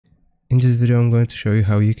In this video, I'm going to show you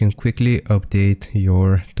how you can quickly update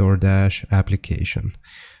your DoorDash application.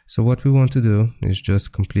 So what we want to do is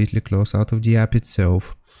just completely close out of the app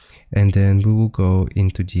itself, and then we will go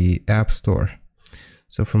into the App Store.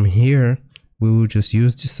 So from here, we will just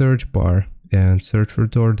use the search bar and search for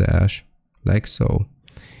DoorDash, like so,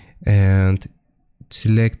 and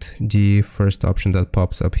select the first option that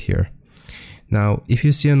pops up here. Now, if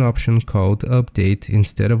you see an option called Update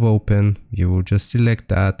instead of Open, you will just select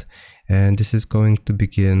that, and this is going to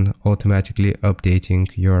begin automatically updating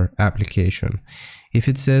your application. If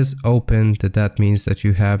it says Open, that means that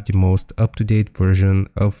you have the most up-to-date version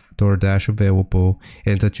of DoorDash available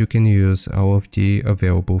and that you can use all of the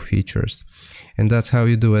available features. And that's how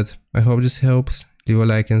you do it. I hope this helps. Leave a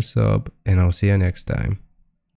like and sub, and I'll see you next time.